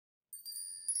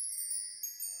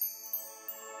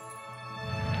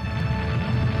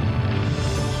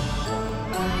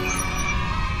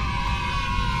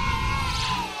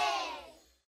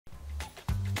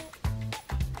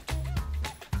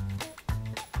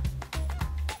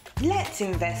Let's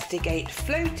investigate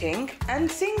floating and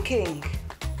sinking.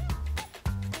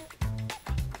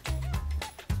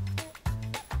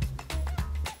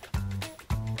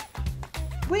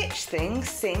 Which things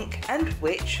sink and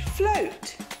which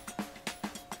float?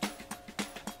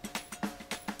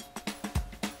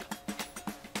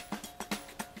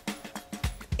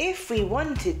 If we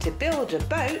wanted to build a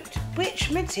boat,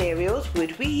 which materials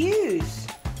would we use?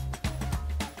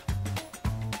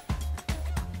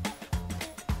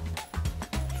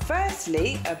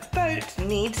 Firstly, a boat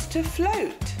needs to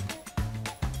float.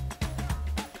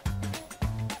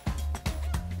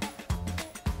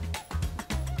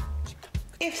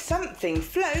 If something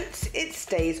floats, it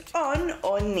stays on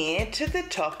or near to the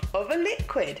top of a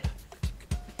liquid.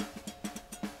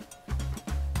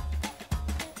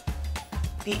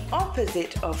 The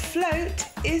opposite of float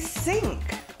is sink.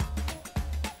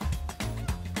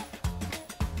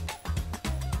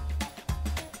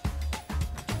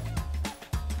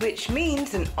 Which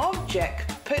means an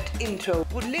object put into a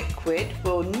liquid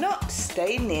will not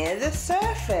stay near the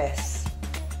surface.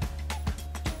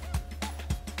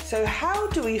 So how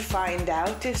do we find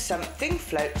out if something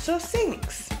floats or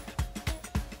sinks?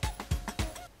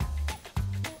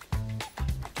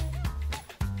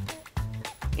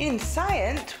 In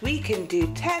science, we can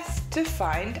do tests to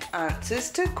find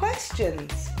answers to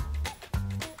questions.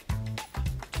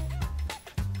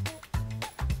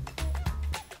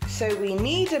 So we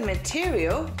need a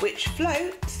material which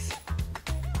floats,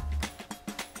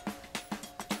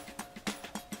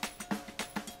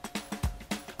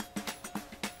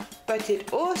 but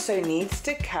it also needs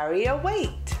to carry a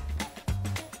weight.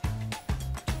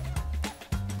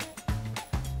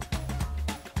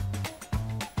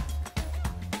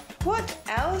 What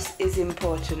else is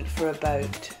important for a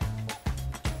boat?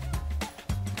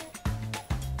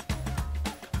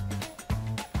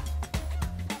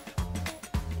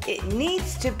 It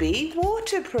needs to be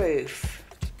waterproof.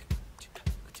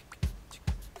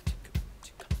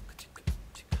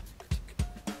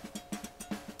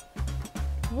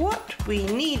 What we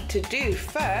need to do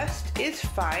first is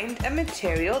find a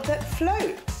material that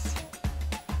floats.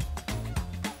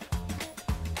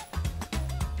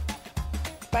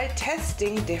 By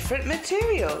testing different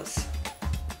materials.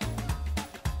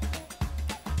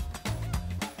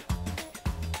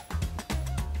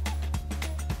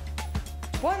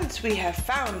 Once we have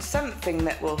found something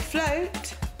that will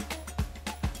float,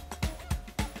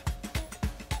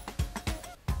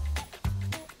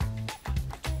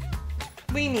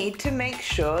 we need to make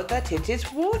sure that it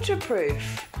is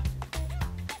waterproof.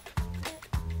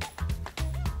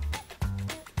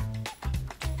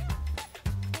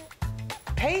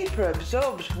 Paper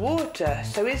absorbs water,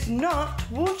 so is not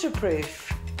waterproof.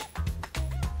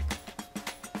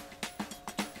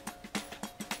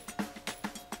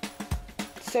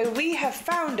 So we have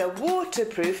found a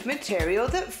waterproof material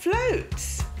that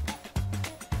floats.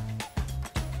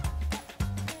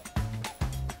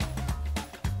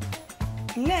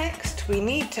 Next, we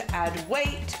need to add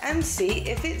weight and see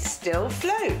if it still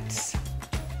floats.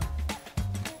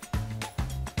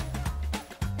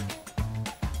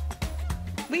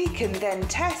 We can then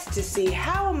test to see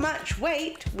how much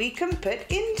weight we can put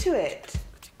into it.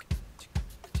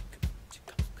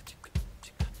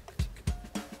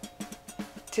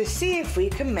 To see if we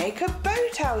can make a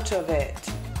boat out of it.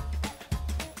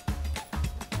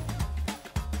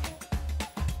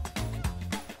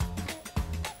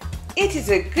 It is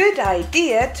a good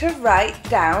idea to write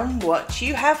down what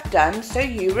you have done so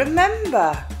you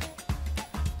remember.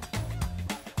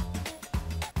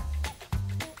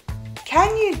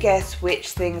 Can you guess which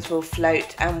things will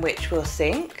float and which will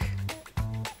sink?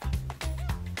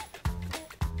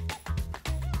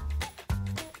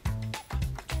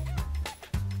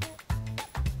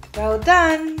 Well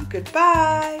done.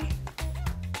 Goodbye.